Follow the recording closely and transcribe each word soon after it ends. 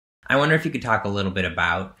I wonder if you could talk a little bit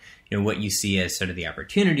about, what you see as sort of the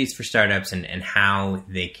opportunities for startups and how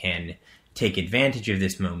they can take advantage of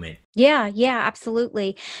this moment. Yeah,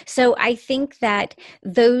 absolutely. So I think that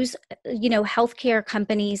those, healthcare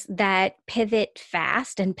companies that pivot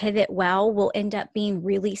fast and pivot well will end up being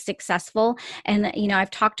really successful. And, I've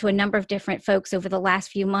talked to a number of different folks over the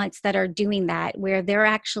last few months that are doing that, where they're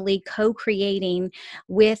actually co-creating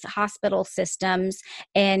with hospital systems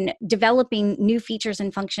and developing new features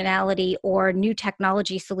and functionality or new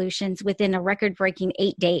technology solutions within a record-breaking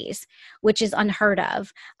 8 days, which is unheard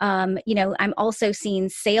of. I'm also seeing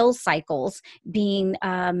sales cycles being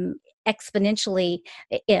exponentially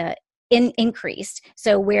increased.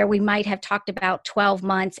 So where we might have talked about 12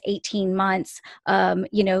 months, 18 months,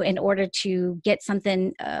 in order to get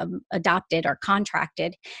something adopted or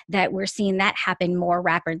contracted, that we're seeing that happen more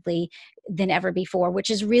rapidly than ever before,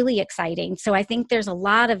 which is really exciting. So I think there's a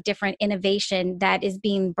lot of different innovation that is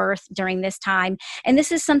being birthed during this time. And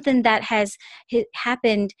this is something that has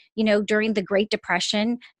happened, during the Great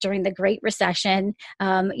Depression, during the Great Recession.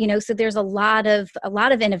 So there's a lot of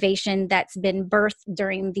innovation that's been birthed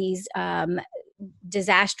during these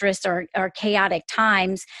disastrous or chaotic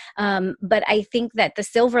times. But I think that the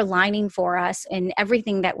silver lining for us in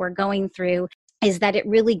everything that we're going through is that it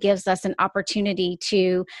really gives us an opportunity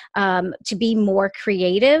to be more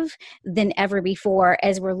creative than ever before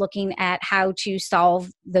as we're looking at how to solve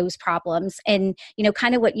those problems. And,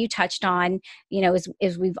 kind of what you touched on,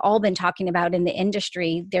 as we've all been talking about in the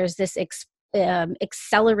industry, there's this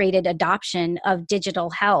accelerated adoption of digital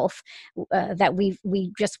health that we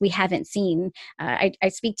haven't seen. I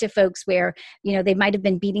speak to folks where they might have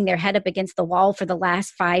been beating their head up against the wall for the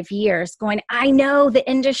last 5 years, going, "I know the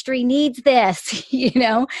industry needs this,"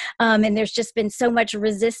 and there's just been so much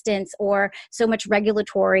resistance or so much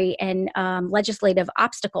regulatory and legislative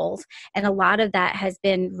obstacles, and a lot of that has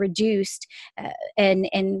been reduced,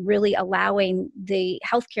 and really allowing the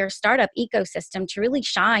healthcare startup ecosystem to really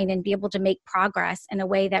shine and be able to make progress in a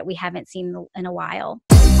way that we haven't seen in a while.